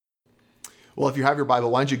Well, if you have your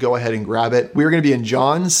Bible, why don't you go ahead and grab it? We're going to be in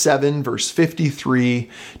John 7, verse 53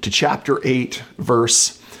 to chapter 8,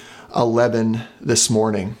 verse 11 this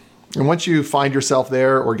morning. And once you find yourself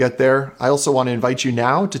there or get there, I also want to invite you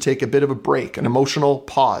now to take a bit of a break, an emotional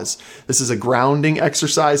pause. This is a grounding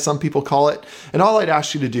exercise, some people call it. And all I'd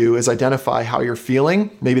ask you to do is identify how you're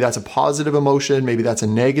feeling. Maybe that's a positive emotion, maybe that's a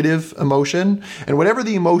negative emotion. And whatever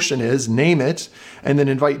the emotion is, name it, and then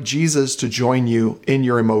invite Jesus to join you in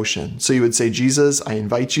your emotion. So you would say, Jesus, I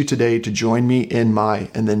invite you today to join me in my,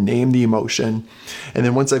 and then name the emotion. And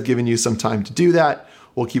then once I've given you some time to do that,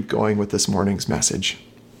 we'll keep going with this morning's message.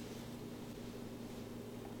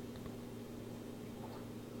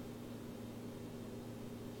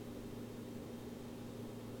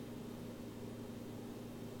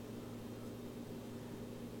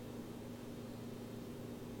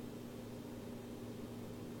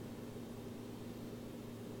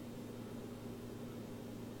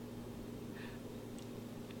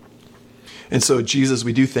 And so, Jesus,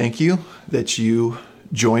 we do thank you that you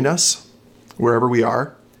join us wherever we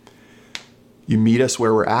are. You meet us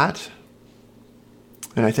where we're at.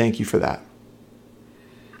 And I thank you for that.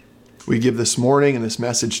 We give this morning and this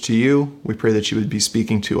message to you. We pray that you would be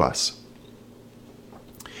speaking to us.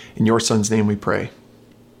 In your Son's name we pray.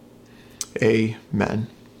 Amen.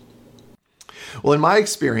 Well, in my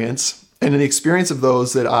experience, and in the experience of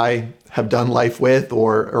those that I have done life with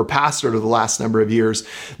or pastored over the last number of years,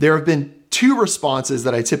 there have been two responses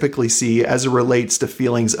that I typically see as it relates to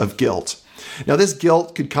feelings of guilt. Now, this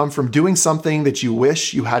guilt could come from doing something that you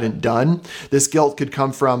wish you hadn't done. This guilt could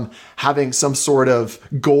come from having some sort of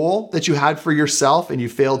goal that you had for yourself and you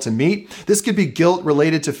failed to meet. This could be guilt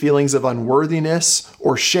related to feelings of unworthiness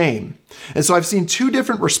or shame. And so I've seen two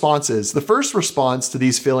different responses. The first response to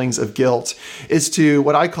these feelings of guilt is to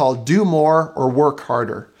what I call do more or work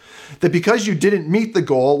harder. That because you didn't meet the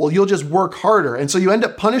goal, well, you'll just work harder. And so you end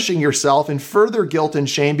up punishing yourself in further guilt and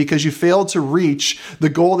shame because you failed to reach the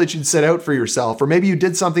goal that you'd set out for yourself. Or maybe you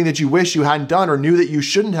did something that you wish you hadn't done or knew that you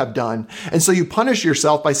shouldn't have done. And so you punish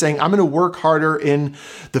yourself by saying, I'm going to work harder in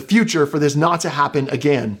the future for this not to happen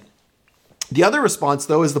again. The other response,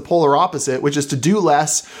 though, is the polar opposite, which is to do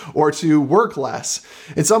less or to work less.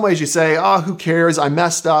 In some ways, you say, who cares? I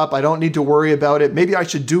messed up. I don't need to worry about it. Maybe I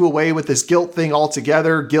should do away with this guilt thing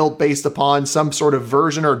altogether, guilt based upon some sort of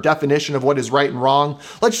version or definition of what is right and wrong.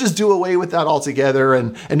 Let's just do away with that altogether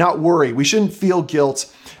and not worry. We shouldn't feel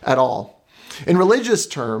guilt at all. In religious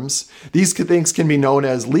terms, these things can be known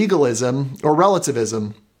as legalism or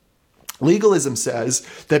relativism. Legalism says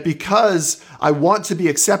that because I want to be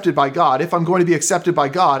accepted by God, if I'm going to be accepted by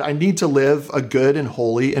God, I need to live a good and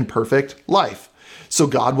holy and perfect life. So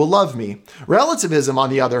God will love me. Relativism,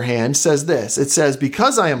 on the other hand, says this. It says,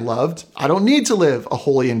 because I am loved, I don't need to live a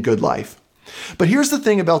holy and good life. But here's the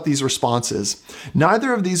thing about these responses.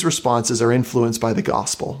 Neither of these responses are influenced by the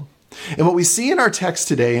gospel. And what we see in our text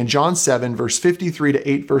today in John 7, verse 53 to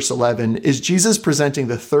 8, verse 11, is Jesus presenting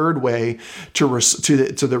the third way to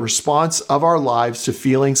the response of our lives to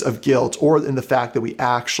feelings of guilt, or in the fact that we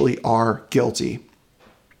actually are guilty.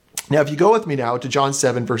 Now, if you go with me now to John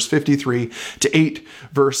 7, verse 53 to 8,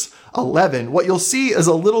 verse 11, what you'll see is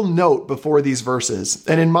a little note before these verses.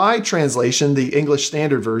 And in my translation, the English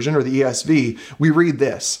Standard Version, or the ESV, we read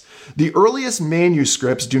this. The earliest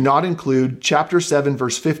manuscripts do not include chapter 7,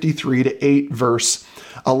 verse 53 to 8, verse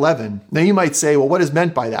 11. Now you might say, well, what is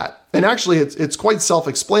meant by that? And actually, it's quite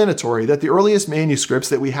self-explanatory that the earliest manuscripts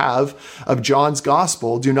that we have of John's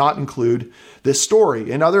gospel do not include this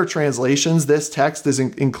story. In other translations, this text is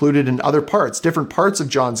included in other parts, different parts of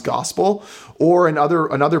John's gospel, or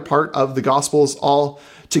another part of the gospels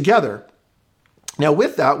altogether. Now,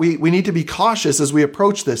 with that, we need to be cautious as we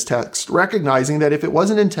approach this text, recognizing that if it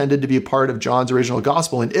wasn't intended to be a part of John's original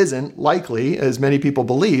gospel, and isn't likely, as many people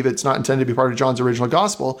believe, it's not intended to be part of John's original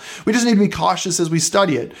gospel, we just need to be cautious as we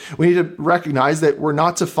study it. We need to recognize that we're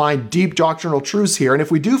not to find deep doctrinal truths here. And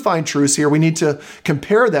if we do find truths here, we need to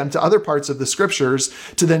compare them to other parts of the scriptures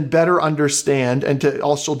to then better understand and to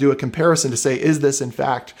also do a comparison to say, is this in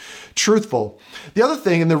fact truthful? The other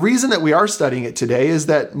thing, and the reason that we are studying it today, is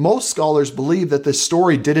that most scholars believe that this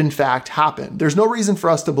story did in fact happen. There's no reason for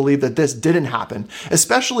us to believe that this didn't happen,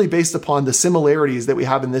 especially based upon the similarities that we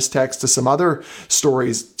have in this text to some other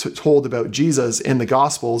stories told about Jesus in the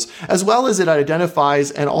Gospels, as well as it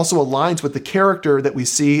identifies and also aligns with the character that we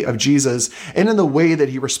see of Jesus and in the way that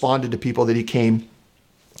he responded to people that he came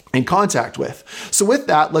in contact with. So with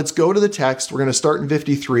that, let's go to the text. We're going to start in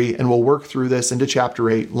 53 and we'll work through this into chapter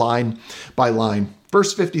 8 line by line.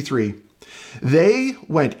 Verse 53, they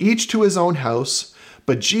went each to his own house,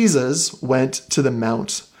 but Jesus went to the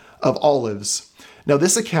Mount of Olives. Now,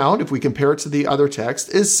 this account, if we compare it to the other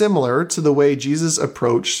text, is similar to the way Jesus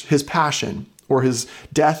approached his passion or his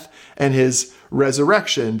death and his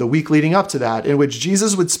resurrection, the week leading up to that, in which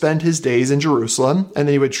Jesus would spend his days in Jerusalem, and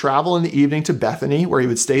then he would travel in the evening to Bethany, where he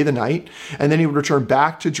would stay the night, and then he would return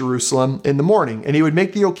back to Jerusalem in the morning, and he would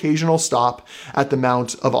make the occasional stop at the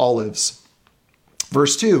Mount of Olives.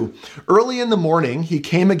 Verse 2, early in the morning, he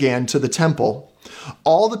came again to the temple.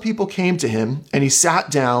 All the people came to him, and he sat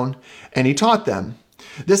down and he taught them.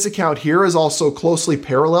 This account here is also closely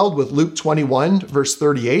paralleled with Luke 21, verse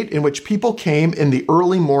 38, in which people came in the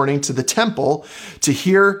early morning to the temple to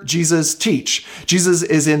hear Jesus teach. Jesus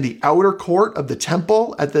is in the outer court of the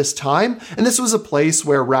temple at this time, and this was a place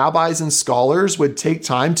where rabbis and scholars would take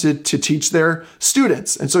time to teach their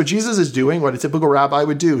students. And so Jesus is doing what a typical rabbi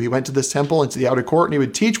would do. He went to this temple into the outer court, and he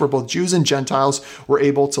would teach where both Jews and Gentiles were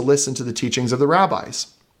able to listen to the teachings of the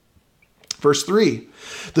rabbis. Verse 3,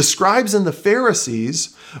 the scribes and the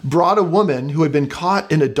Pharisees brought a woman who had been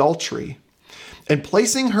caught in adultery, and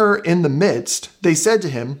placing her in the midst, they said to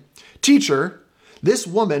him, Teacher, this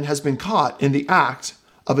woman has been caught in the act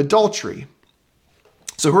of adultery.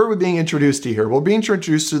 So who are we being introduced to here? We're being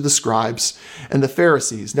introduced to the scribes and the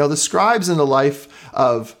Pharisees. Now, the scribes in the life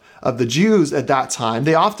of the Jews at that time,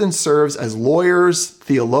 they often served as lawyers,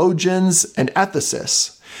 theologians, and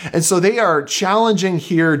ethicists. And so they are challenging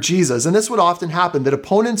here Jesus. And this would often happen, that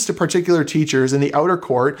opponents to particular teachers in the outer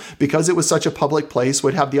court, because it was such a public place,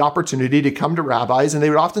 would have the opportunity to come to rabbis, and they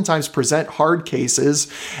would oftentimes present hard cases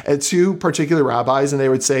to particular rabbis, and they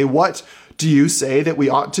would say, what do you say that we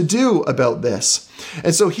ought to do about this?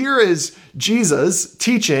 And so here is Jesus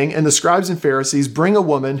teaching, and the scribes and Pharisees bring a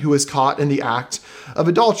woman who is caught in the act of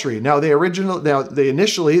adultery. Now they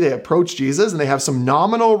initially approach Jesus, and they have some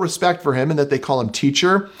nominal respect for him, in that they call him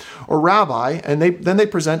teacher or rabbi, and then they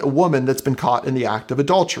present a woman that's been caught in the act of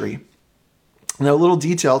adultery. Now, a little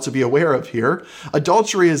detail to be aware of here: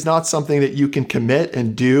 adultery is not something that you can commit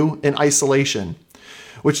and do in isolation,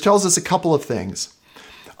 which tells us a couple of things.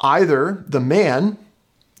 Either the man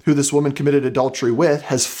who this woman committed adultery with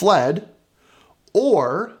has fled,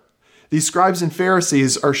 or these scribes and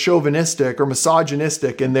Pharisees are chauvinistic or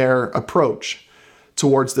misogynistic in their approach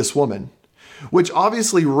towards this woman, which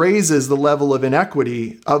obviously raises the level of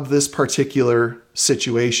inequity of this particular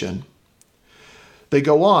situation. They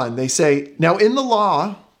go on, they say, now in the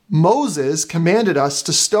law, Moses commanded us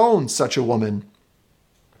to stone such a woman.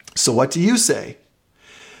 So what do you say?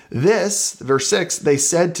 This, verse 6, they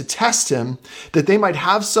said to test him, that they might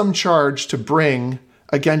have some charge to bring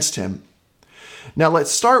against him. Now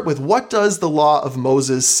let's start with, what does the law of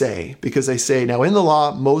Moses say? Because they say, now in the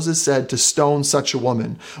law, Moses said to stone such a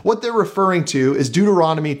woman. What they're referring to is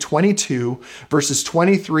Deuteronomy 22, verses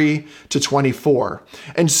 23 to 24.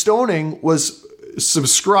 And stoning was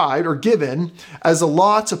subscribed or given as a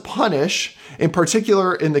law to punish, in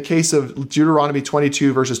particular in the case of Deuteronomy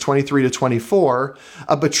 22 verses 23 to 24,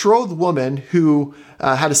 a betrothed woman who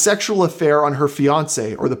had a sexual affair on her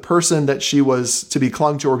fiance, or the person that she was to be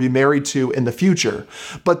clung to or be married to in the future,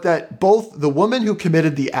 but that both the woman who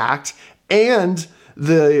committed the act and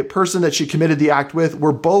the person that she committed the act with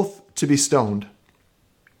were both to be stoned.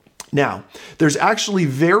 Now, there's actually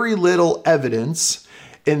very little evidence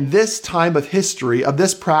in this time of history of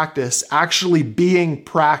this practice actually being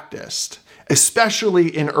practiced,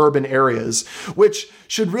 especially in urban areas, which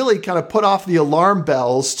should really kind of put off the alarm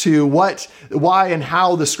bells to why and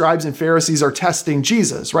how the scribes and Pharisees are testing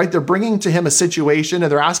Jesus, right? They're bringing to him a situation,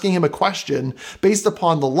 and they're asking him a question based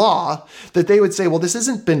upon the law that they would say, well, this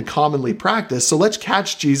hasn't been commonly practiced, so let's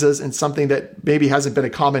catch Jesus in something that maybe hasn't been a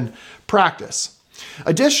common practice.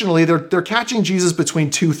 Additionally, they're catching Jesus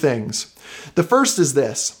between two things. The first is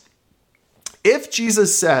this: if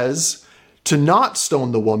Jesus says to not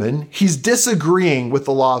stone the woman, he's disagreeing with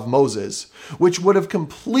the law of Moses, which would have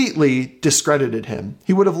completely discredited him.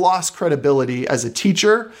 He would have lost credibility as a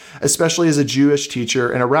teacher, especially as a Jewish teacher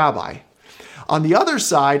and a rabbi. On the other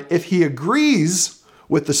side, if he agrees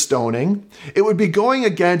with the stoning, it would be going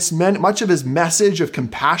against much of his message of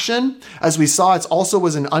compassion. As we saw, it also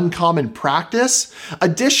was an uncommon practice.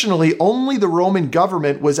 Additionally, only the Roman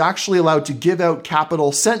government was actually allowed to give out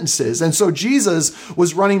capital sentences. And so Jesus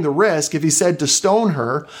was running the risk, if he said to stone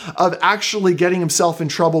her, of actually getting himself in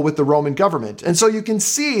trouble with the Roman government. And so you can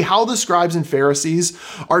see how the scribes and Pharisees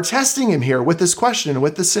are testing him here with this question,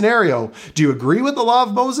 with this scenario. Do you agree with the law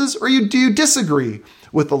of Moses, or do you disagree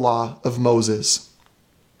with the law of Moses?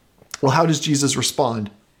 Well, how does Jesus respond?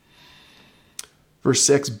 Verse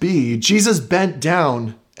 6b, Jesus bent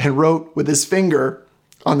down and wrote with his finger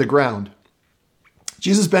on the ground.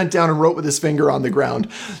 Jesus bent down and wrote with his finger on the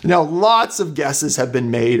ground. Now, lots of guesses have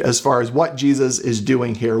been made as far as what Jesus is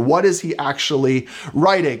doing here. What is he actually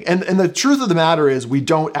writing? And the truth of the matter is we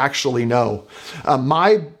don't actually know.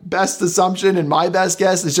 My best assumption and my best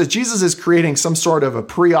guess is that Jesus is creating some sort of a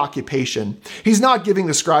preoccupation. He's not giving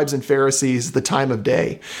the scribes and Pharisees the time of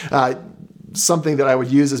day. Something that I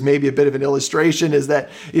would use as maybe a bit of an illustration is that,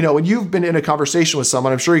 when you've been in a conversation with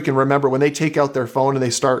someone, I'm sure you can remember when they take out their phone and they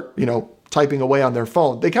start, typing away on their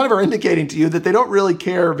phone. They kind of are indicating to you that they don't really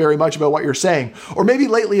care very much about what you're saying. Or maybe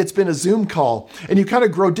lately it's been a Zoom call and you kind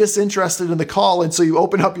of grow disinterested in the call. And so you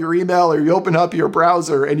open up your email or you open up your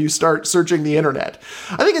browser and you start searching the internet.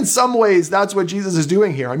 I think in some ways that's what Jesus is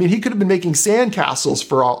doing here. I mean, he could have been making sandcastles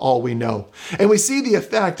for all we know. And we see the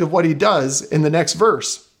effect of what he does in the next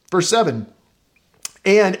verse, verse 7.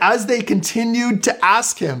 And as they continued to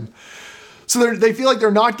ask him, so they feel like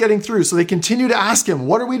they're not getting through. So they continue to ask him,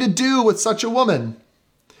 what are we to do with such a woman?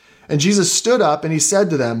 And Jesus stood up and he said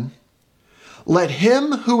to them, let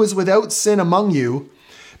him who is without sin among you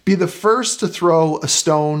be the first to throw a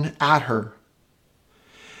stone at her.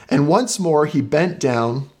 And once more he bent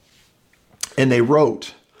down and they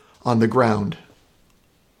wrote on the ground.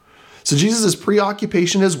 So Jesus'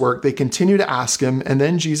 preoccupation is work. They continue to ask him, and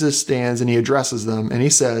then Jesus stands and he addresses them and he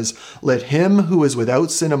says, let him who is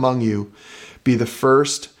without sin among you be the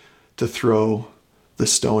first to throw the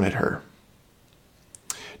stone at her.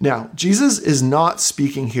 Now, Jesus is not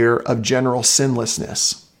speaking here of general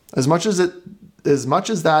sinlessness, as much as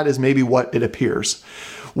that is maybe what it appears.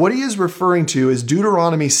 What he is referring to is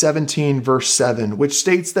Deuteronomy 17, verse 7, which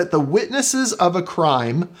states that the witnesses of a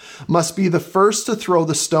crime must be the first to throw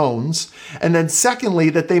the stones, and then secondly,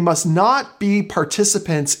 that they must not be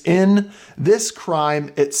participants in this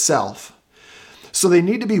crime itself. So they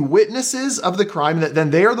need to be witnesses of the crime, that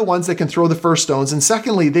then they are the ones that can throw the first stones, and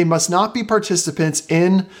secondly, they must not be participants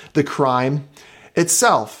in the crime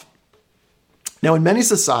itself. Now, in many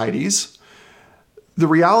societies, the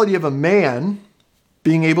reality of a man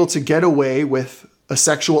being able to get away with a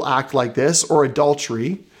sexual act like this or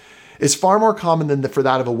adultery is far more common than for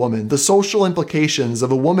that of a woman. The social implications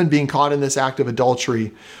of a woman being caught in this act of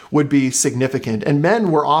adultery would be significant. And men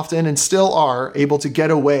were often and still are able to get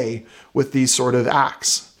away with these sort of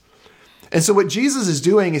acts. And so what Jesus is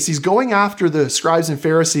doing is he's going after the scribes and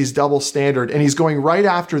Pharisees' double standard, and he's going right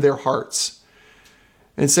after their hearts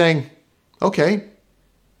and saying, okay,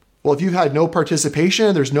 well, if you've had no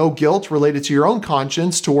participation, there's no guilt related to your own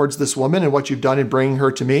conscience towards this woman and what you've done in bringing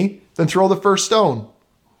her to me, then throw the first stone.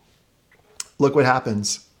 Look what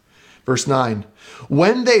happens. Verse 9.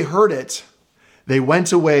 When they heard it, they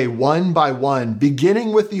went away one by one,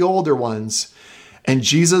 beginning with the older ones, and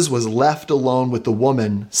Jesus was left alone with the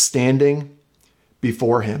woman standing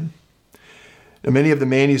before him. Now, many of the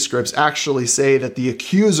manuscripts actually say that the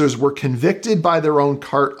accusers were convicted by their own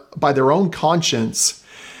conscience.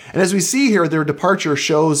 And as we see here, their departure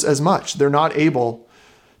shows as much. They're not able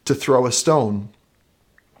to throw a stone,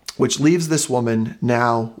 which leaves this woman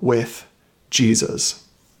now with Jesus.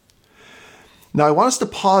 Now, I want us to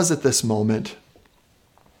pause at this moment,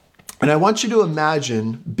 and I want you to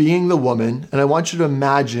imagine being the woman, and I want you to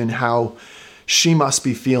imagine how she must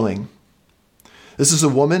be feeling. This is a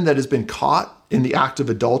woman that has been caught in the act of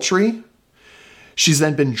adultery. She's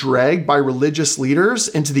then been dragged by religious leaders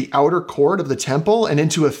into the outer court of the temple and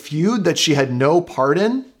into a feud that she had no part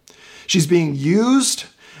in. She's being used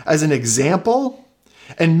as an example,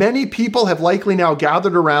 and many people have likely now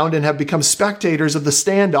gathered around and have become spectators of the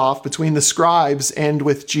standoff between the scribes and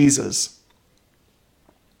with Jesus.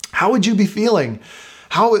 How would you be feeling?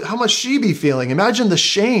 How must she be feeling? Imagine the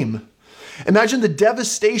shame. Imagine the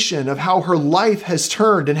devastation of how her life has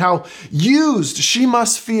turned and how used she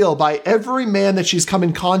must feel by every man that she's come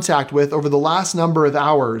in contact with over the last number of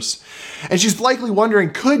hours. And she's likely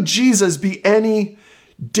wondering, could Jesus be any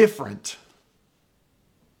different?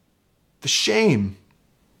 The shame,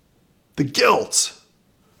 the guilt.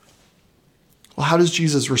 Well, how does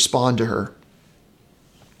Jesus respond to her?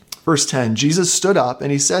 Verse 10, Jesus stood up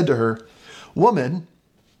and he said to her, "Woman,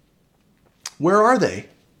 where are they?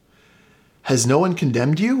 Has no one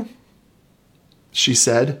condemned you?" She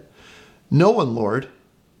said, "No one, Lord."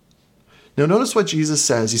 Now notice what Jesus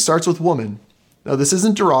says. He starts with woman. Now this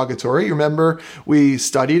isn't derogatory. Remember, we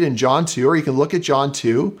studied in John 2, or you can look at John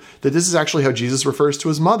 2, that this is actually how Jesus refers to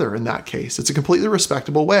his mother in that case. It's a completely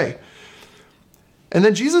respectable way. And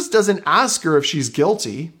then Jesus doesn't ask her if she's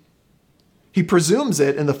guilty. He presumes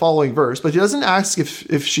it in the following verse, but he doesn't ask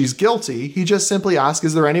if she's guilty. He just simply asks,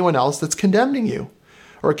 is there anyone else that's condemning you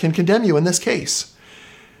or can condemn you in this case?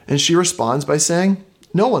 And she responds by saying,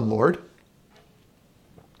 "No one, Lord."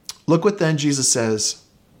 Look what then Jesus says.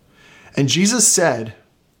 And Jesus said,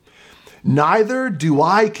 "Neither do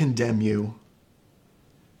I condemn you.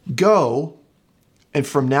 Go, and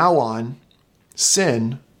from now on,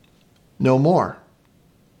 sin no more."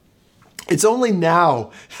 It's only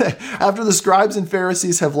now, after the scribes and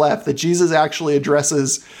Pharisees have left, that Jesus actually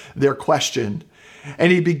addresses their question.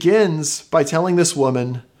 And he begins by telling this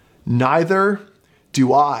woman, "Neither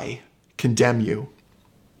do I condemn you."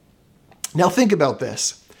 Now think about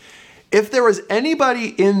this. If there was anybody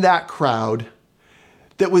in that crowd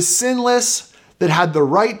that was sinless, that had the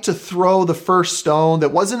right to throw the first stone,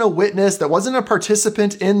 that wasn't a witness, that wasn't a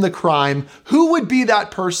participant in the crime, who would be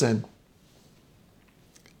that person?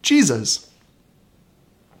 Jesus.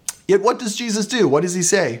 Yet what does Jesus do? What does he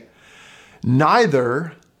say?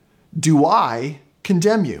 "Neither do I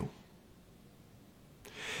condemn you."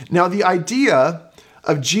 Now, the idea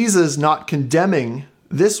of Jesus not condemning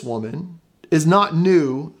this woman is not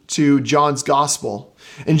new to John's gospel.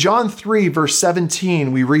 In John 3, verse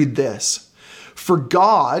 17, we read this: "For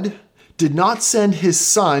God did not send his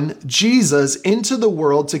son, Jesus, into the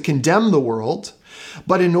world to condemn the world,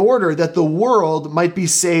 but in order that the world might be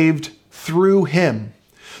saved through him."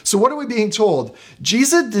 So what are we being told?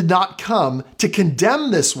 Jesus did not come to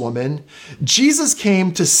condemn this woman. Jesus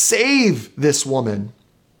came to save this woman.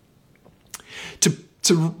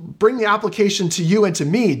 To bring the application to you and to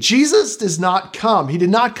me, Jesus does not come. He did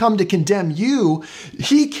not come to condemn you.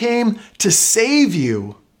 He came to save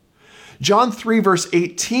you. John 3, verse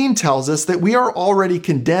 18 tells us that we are already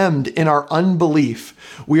condemned in our unbelief.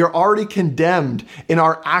 We are already condemned in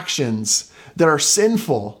our actions that are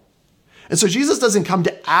sinful. And so Jesus doesn't come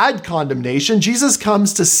to add condemnation. Jesus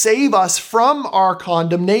comes to save us from our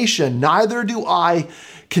condemnation. "Neither do I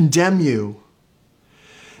condemn you."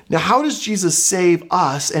 Now, how does Jesus save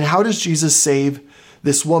us, and how does Jesus save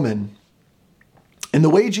this woman? And the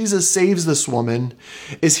way Jesus saves this woman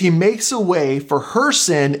is he makes a way for her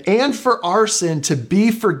sin and for our sin to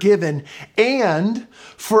be forgiven and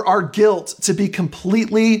for our guilt to be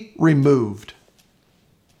completely removed.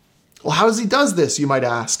 Well, how does he do this, you might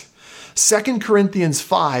ask? 2 Corinthians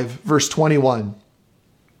 5, verse 21.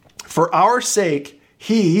 "For our sake,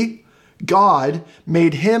 he, God,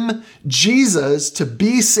 made him, Jesus, to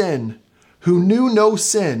be sin, who knew no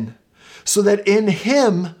sin, so that in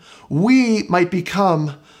him we might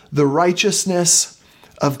become the righteousness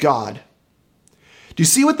of God." Do you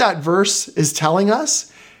see what that verse is telling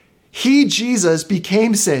us? He, Jesus,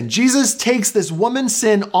 became sin. Jesus takes this woman's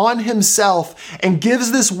sin on himself and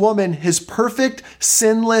gives this woman his perfect,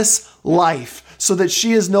 sinless life so that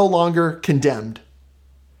she is no longer condemned.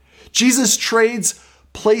 Jesus trades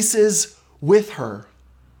places with her.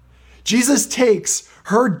 Jesus takes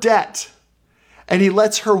her debt and he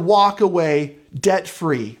lets her walk away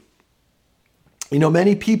debt-free. You know,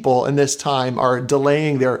 many people in this time are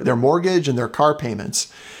delaying their mortgage and their car payments.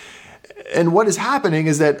 And what is happening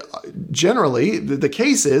is that generally the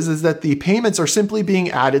case is that the payments are simply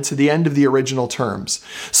being added to the end of the original terms.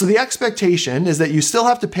 So the expectation is that you still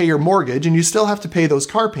have to pay your mortgage and you still have to pay those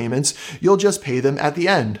car payments. You'll just pay them at the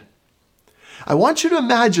end. I want you to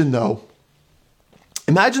imagine though,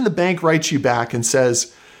 imagine the bank writes you back and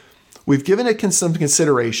says, "We've given it some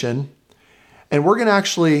consideration and we're going to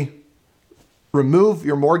actually remove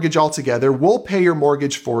your mortgage altogether. We'll pay your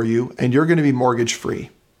mortgage for you and you're going to be mortgage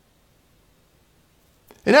free."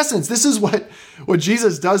 In essence, this is what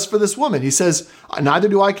Jesus does for this woman. He says, "Neither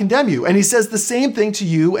do I condemn you." And he says the same thing to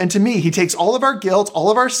you and to me. He takes all of our guilt,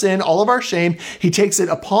 all of our sin, all of our shame. He takes it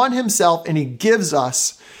upon himself and he gives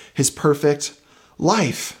us his perfect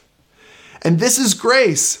life. And this is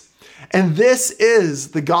grace. And this is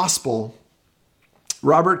the gospel.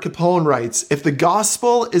 Robert Capone writes, "If the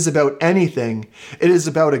gospel is about anything, it is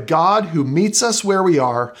about a God who meets us where we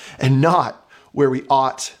are and not where we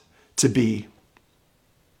ought to be."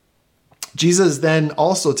 Jesus then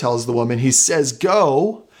also tells the woman, he says,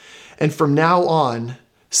 "Go, and from now on,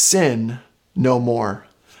 sin no more."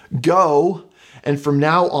 Go, and from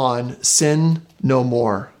now on, sin no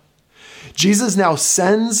more. Jesus now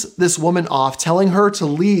sends this woman off, telling her to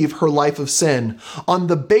leave her life of sin on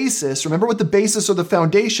the basis, remember what the basis or the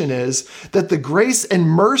foundation is, that the grace and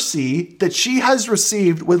mercy that she has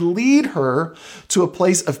received would lead her to a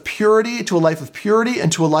place of purity, to a life of purity,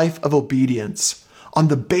 and to a life of obedience on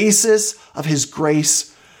the basis of his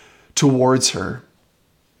grace towards her.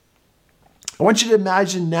 I want you to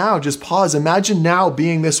imagine now, just pause, imagine now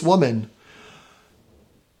being this woman.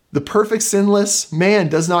 The perfect sinless man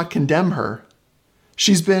does not condemn her.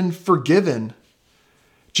 She's been forgiven.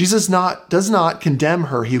 Jesus does not condemn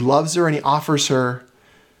her. He loves her and he offers her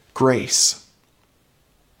grace.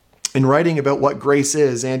 In writing about what grace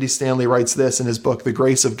is, Andy Stanley writes this in his book, The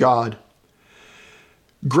Grace of God.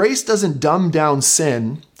 Grace doesn't dumb down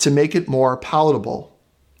sin to make it more palatable.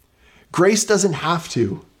 Grace doesn't have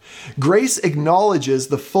to. Grace acknowledges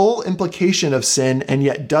the full implication of sin and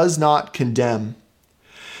yet does not condemn.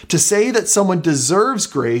 To say that someone deserves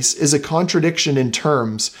grace is a contradiction in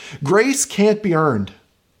terms. Grace can't be earned.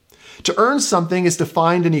 To earn something is to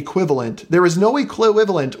find an equivalent. There is no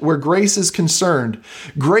equivalent where grace is concerned.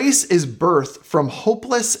 Grace is birthed from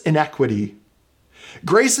hopeless inequity.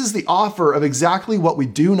 Grace is the offer of exactly what we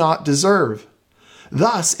do not deserve.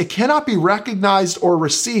 Thus, it cannot be recognized or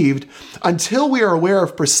received until we are aware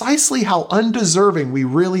of precisely how undeserving we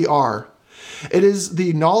really are. It is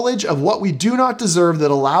the knowledge of what we do not deserve that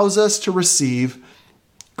allows us to receive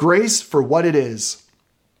grace for what it is.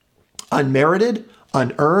 Unmerited,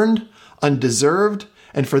 unearned, undeserved,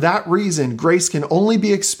 and for that reason, grace can only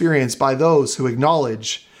be experienced by those who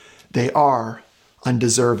acknowledge they are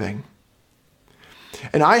undeserving.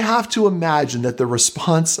 And I have to imagine that the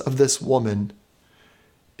response of this woman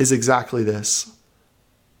is exactly this: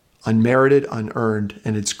 unmerited, unearned,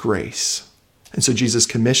 and it's grace. And so Jesus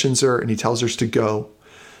commissions her and he tells her to go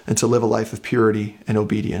and to live a life of purity and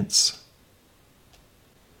obedience.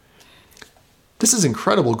 This is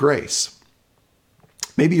incredible grace.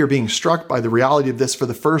 Maybe you're being struck by the reality of this for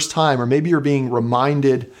the first time, or maybe you're being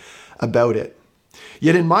reminded about it.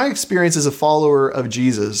 Yet in my experience as a follower of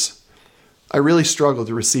Jesus, I really struggle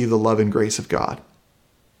to receive the love and grace of God.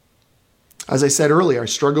 As I said earlier, I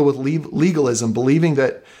struggle with legalism, believing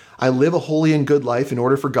that I live a holy and good life in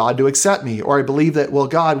order for God to accept me. Or I believe that, well,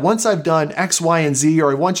 God, once I've done X, Y, and Z,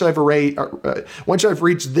 or once I've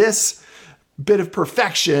reached this bit of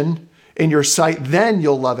perfection in your sight, then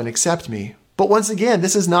you'll love and accept me. But once again,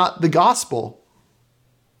 this is not the gospel.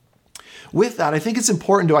 With that, I think it's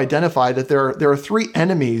important to identify that there are three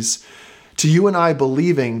enemies to you and I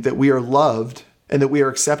believing that we are loved and that we are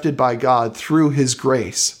accepted by God through his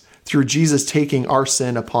grace, through Jesus taking our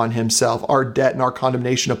sin upon himself, our debt and our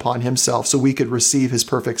condemnation upon himself, so we could receive his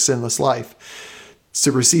perfect sinless life,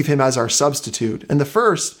 to receive him as our substitute. And the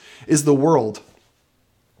first is the world.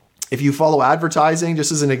 If you follow advertising,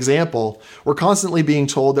 just as an example, we're constantly being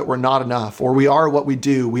told that we're not enough, or we are what we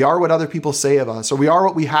do, we are what other people say of us, or we are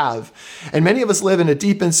what we have. And many of us live in a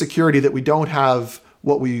deep insecurity that we don't have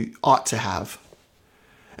what we ought to have.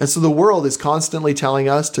 And so the world is constantly telling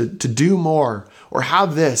us to do more or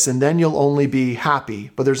have this, and then you'll only be happy.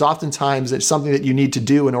 But there's oftentimes it's something that you need to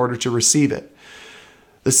do in order to receive it.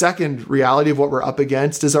 The second reality of what we're up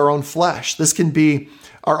against is our own flesh. This can be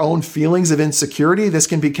our own feelings of insecurity. This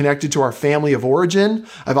can be connected to our family of origin.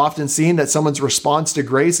 I've often seen that someone's response to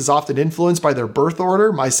grace is often influenced by their birth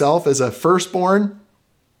order, myself as a firstborn.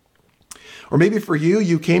 Or maybe for you,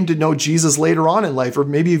 you came to know Jesus later on in life, or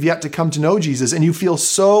maybe you've yet to come to know Jesus and you feel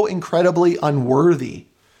so incredibly unworthy.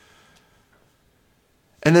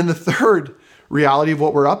 And then the third reality of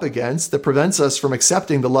what we're up against that prevents us from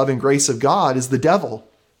accepting the love and grace of God is the devil.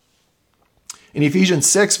 In Ephesians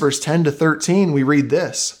 6, verse 10 to 13, we read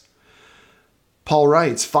this. Paul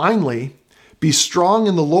writes, "Finally, be strong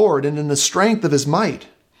in the Lord and in the strength of his might.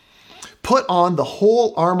 Put on the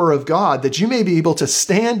whole armor of God, that you may be able to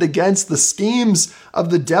stand against the schemes of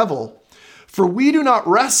the devil. For we do not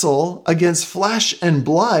wrestle against flesh and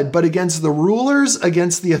blood, but against the rulers,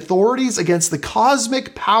 against the authorities, against the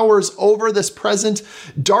cosmic powers over this present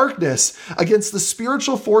darkness, against the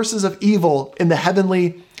spiritual forces of evil in the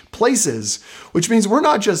heavenly places." Which means we're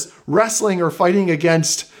not just wrestling or fighting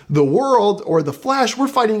against the world or the flesh, we're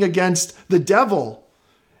fighting against the devil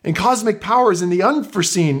and cosmic powers in the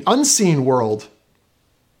unseen world.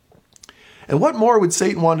 And what more would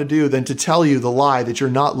Satan want to do than to tell you the lie that you're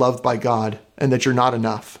not loved by God and that you're not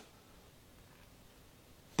enough?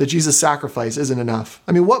 That Jesus' sacrifice isn't enough.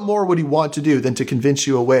 I mean, what more would he want to do than to convince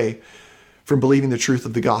you away from believing the truth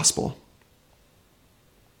of the gospel?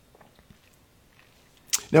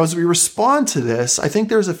 Now, as we respond to this, I think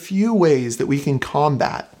there's a few ways that we can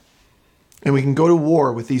combat and we can go to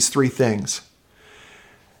war with these three things.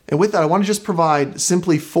 And with that, I want to just provide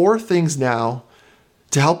simply four things now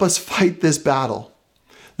to help us fight this battle.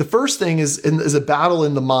 The first thing is a battle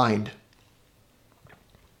in the mind.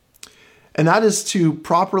 And that is to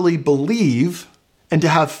properly believe and to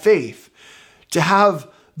have faith, to have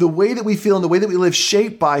the way that we feel and the way that we live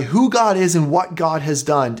shaped by who God is and what God has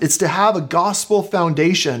done. It's to have a gospel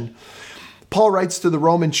foundation. Paul writes to the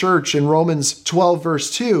Roman church in Romans 12, verse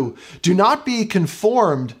 2, "Do not be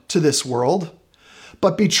conformed to this world,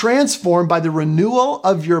 but be transformed by the renewal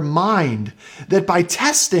of your mind, that by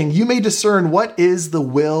testing you may discern what is the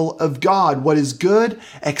will of God, what is good,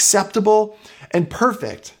 acceptable, and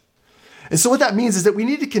perfect." And so what that means is that we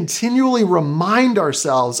need to continually remind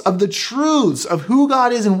ourselves of the truths of who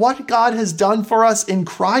God is and what God has done for us in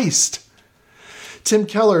Christ. Tim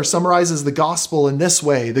Keller summarizes the gospel in this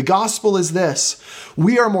way. The gospel is this: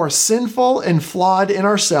 we are more sinful and flawed in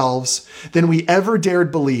ourselves than we ever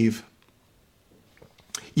dared believe.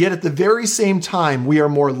 Yet at the very same time, we are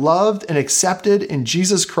more loved and accepted in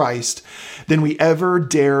Jesus Christ than we ever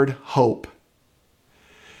dared hope.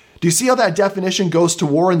 Do you see how that definition goes to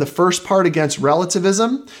war in the first part against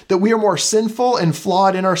relativism? That we are more sinful and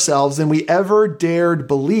flawed in ourselves than we ever dared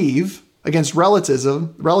believe, against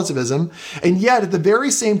relativism, and yet at the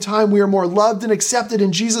very same time, we are more loved and accepted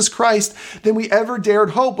in Jesus Christ than we ever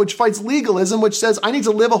dared hope, which fights legalism, which says, I need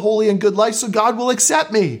to live a holy and good life so God will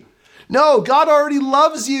accept me. No, God already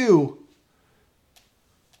loves you.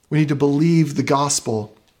 We need to believe the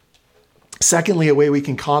gospel. Secondly, a way we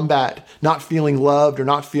can combat not feeling loved or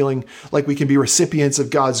not feeling like we can be recipients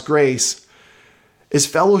of God's grace is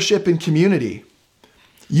fellowship and community.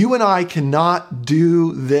 You and I cannot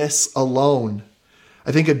do this alone.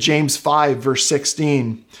 I think of James 5, verse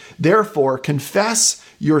 16. Therefore, confess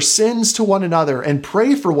your sins to one another and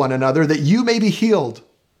pray for one another that you may be healed.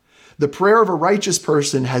 The prayer of a righteous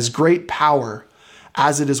person has great power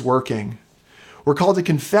as it is working. We're called to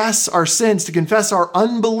confess our sins, to confess our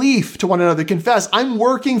unbelief to one another, confess I'm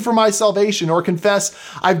working for my salvation, or confess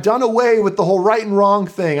I've done away with the whole right and wrong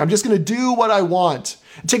thing. I'm just going to do what I want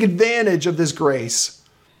and take advantage of this grace.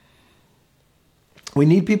 We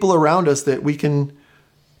need people around us that we can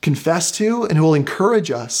confess to and who will encourage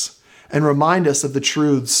us and remind us of the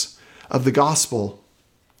truths of the gospel.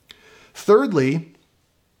 Thirdly,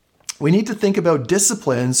 we need to think about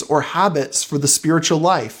disciplines or habits for the spiritual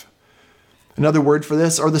life. Another word for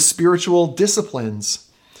this are the spiritual disciplines.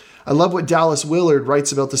 I love what Dallas Willard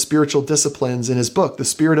writes about the spiritual disciplines in his book, The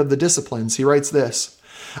Spirit of the Disciplines. He writes this: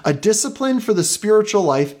 a discipline for the spiritual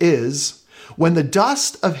life is, when the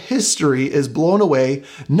dust of history is blown away,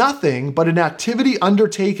 nothing but an activity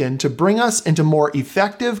undertaken to bring us into more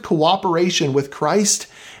effective cooperation with Christ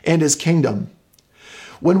and his kingdom.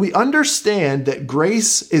 When we understand that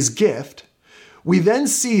grace is gift, we then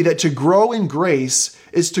see that to grow in grace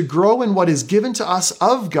is to grow in what is given to us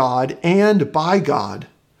of God and by God.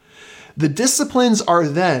 The disciplines are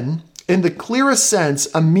then, in the clearest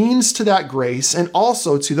sense, a means to that grace and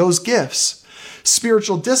also to those gifts.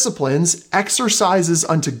 Spiritual disciplines, exercises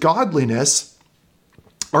unto godliness,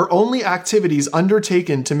 are only activities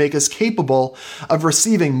undertaken to make us capable of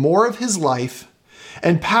receiving more of his life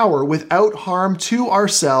and power without harm to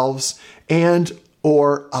ourselves and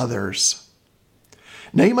or others.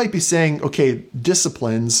 Now you might be saying, okay,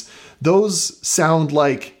 disciplines, those sound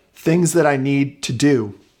like things that I need to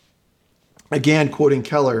do. Again, quoting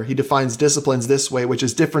Keller, he defines disciplines this way, which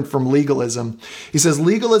is different from legalism. He says,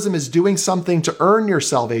 legalism is doing something to earn your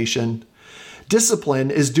salvation.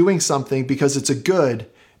 Discipline is doing something because it's a good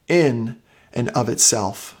in and of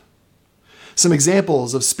itself. Some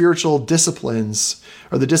examples of spiritual disciplines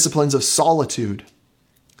are the disciplines of solitude,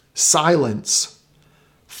 silence,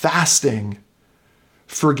 fasting,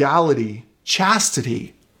 frugality,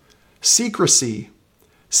 chastity, secrecy,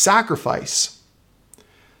 sacrifice.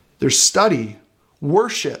 There's study,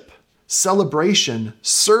 worship, celebration,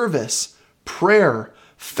 service, prayer,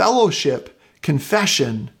 fellowship,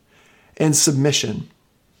 confession, and submission.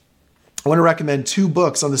 I want to recommend 2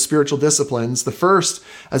 books on the spiritual disciplines. The first,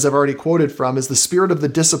 as I've already quoted from, is The Spirit of the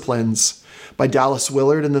Disciplines by Dallas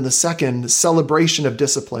Willard. And then the second, Celebration of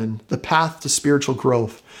Discipline, The Path to Spiritual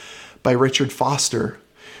Growth by Richard Foster.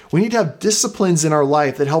 We need to have disciplines in our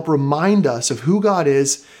life that help remind us of who God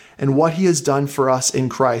is and what he has done for us in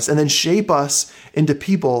Christ, and then shape us into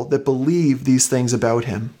people that believe these things about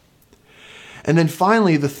him. And then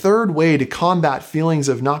finally, the third way to combat feelings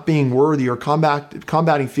of not being worthy or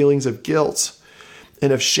combating feelings of guilt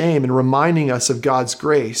and of shame and reminding us of God's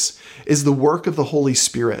grace is the work of the Holy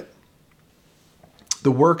Spirit.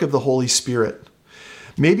 The work of the Holy Spirit.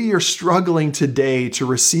 Maybe you're struggling today to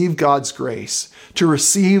receive God's grace, to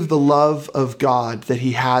receive the love of God that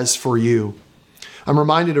he has for you. I'm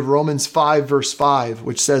reminded of Romans 5, verse 5,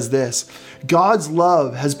 which says this: God's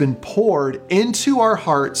love has been poured into our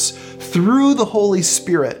hearts through the Holy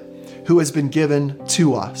Spirit who has been given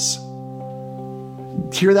to us.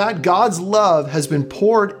 Hear that? God's love has been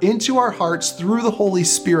poured into our hearts through the Holy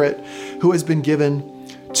Spirit who has been given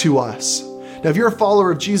to us. Now, if you're a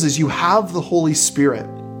follower of Jesus, you have the Holy Spirit.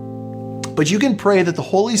 But you can pray that the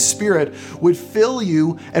Holy Spirit would fill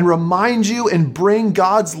you and remind you and bring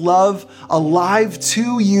God's love alive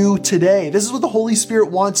to you today. This is what the Holy Spirit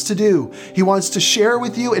wants to do. He wants to share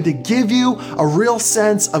with you and to give you a real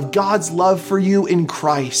sense of God's love for you in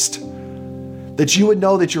Christ. that you would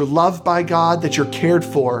know that you're loved by God, that you're cared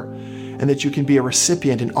for, and that you can be a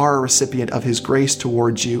recipient and are a recipient of his grace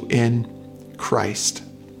towards you in Christ.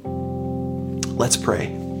 Let's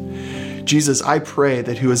pray. Jesus, I pray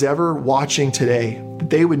that who is ever watching today, that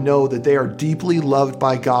they would know that they are deeply loved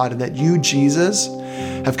by God and that you, Jesus,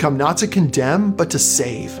 have come not to condemn, but to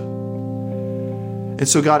save. And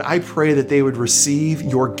so, God, I pray that they would receive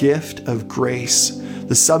your gift of grace,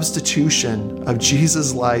 the substitution of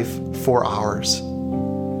Jesus' life for ours.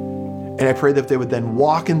 And I pray that they would then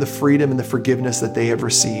walk in the freedom and the forgiveness that they have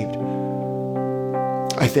received.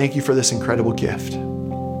 I thank you for this incredible gift.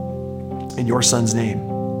 In your Son's name,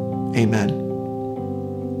 amen.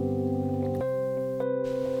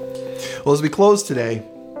 Well, as we close today,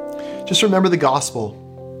 just remember the gospel,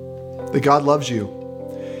 that God loves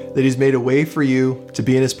you, that he's made a way for you to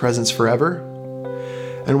be in his presence forever.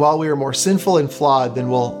 And while we are more sinful and flawed than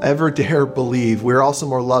we'll ever dare believe, we're also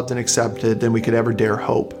more loved and accepted than we could ever dare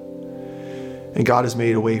hope. And God has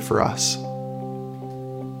made a way for us.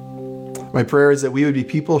 My prayer is that we would be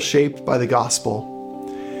people shaped by the gospel,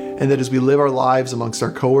 and that as we live our lives amongst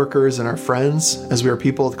our coworkers and our friends, as we are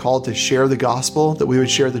people called to share the gospel, that we would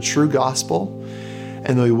share the true gospel,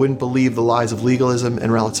 and that we wouldn't believe the lies of legalism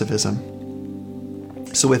and relativism.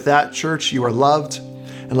 So with that, church, you are loved,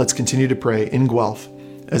 and let's continue to pray in Guelph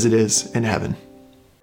as it is in heaven.